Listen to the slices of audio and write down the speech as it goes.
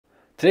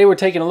Today we're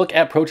taking a look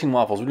at protein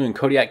waffles. We're doing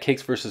Kodiak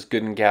cakes versus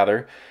Good and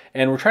Gather,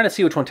 and we're trying to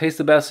see which one tastes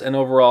the best and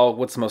overall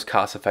what's the most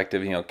cost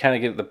effective, kind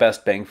of get the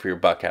best bang for your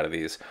buck out of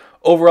these.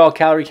 Overall,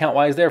 calorie count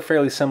wise, they're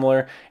fairly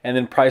similar, and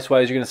then price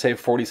wise, you're going to save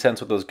 40 cents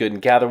with those Good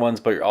and Gather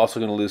ones, but you're also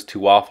going to lose 2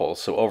 waffles.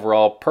 So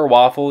overall, per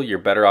waffle, you're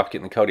better off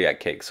getting the Kodiak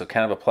cake. So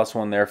kind of a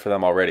 +1 there for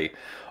them already.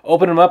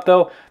 Open them up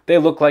though, they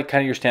look like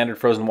kind of your standard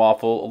frozen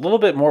waffle, a little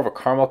bit more of a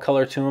caramel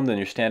color to them than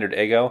your standard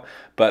Eggo,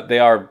 but they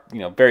are,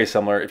 very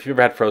similar. If you've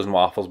ever had frozen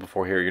waffles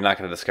before here, you're not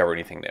going to discover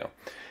anything new.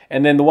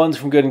 And then the ones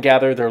from Good and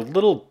Gather, they're a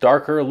little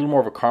darker, a little more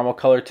of a caramel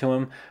color to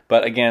them,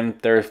 but again,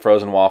 they're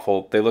frozen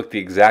waffle. They look the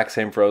exact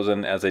same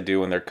frozen as they do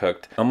when they're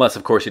cooked, unless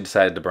of course you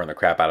decided to burn the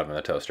crap out of them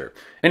in the toaster.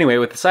 Anyway,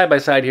 with the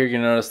side-by-side here, you're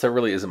going to notice there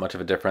really isn't much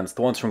of a difference.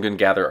 The ones from Good and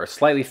Gather are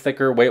slightly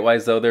thicker.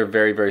 Weight-wise though, they're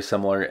very, very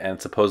similar,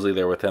 and supposedly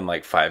they're within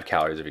like 5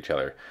 calories of each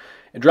other.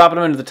 And dropping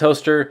them into the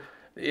toaster,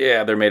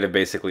 yeah, they're made of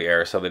basically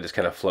air, so they just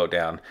kind of float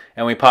down.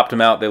 And when we popped them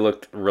out, they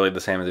looked really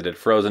the same as they did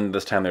frozen.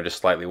 This time they're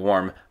just slightly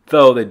warm,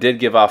 though they did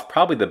give off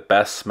probably the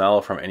best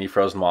smell from any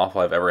frozen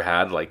waffle I've ever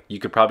had. Like, you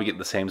could probably get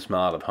the same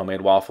smell out of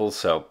homemade waffles,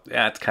 so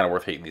yeah, it's kind of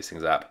worth heating these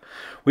things up.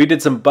 We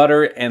did some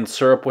butter and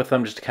syrup with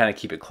them just to kind of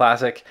keep it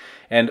classic.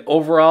 And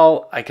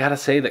overall, I gotta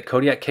say that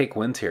Kodiak cake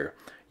wins here.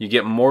 You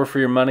get more for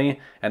your money,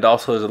 and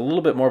also there's a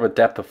little bit more of a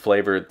depth of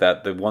flavor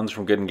that the ones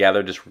from Good and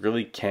Gather just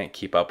really can't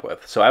keep up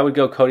with. So I would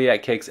go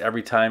Kodiak cakes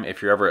every time if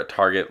you're ever at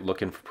Target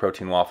looking for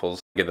protein waffles.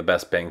 Get the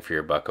best bang for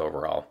your buck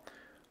overall.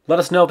 Let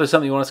us know if there's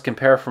something you want us to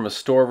compare from a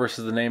store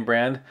versus the name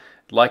brand.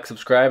 Like,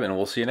 subscribe, and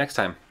we'll see you next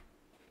time.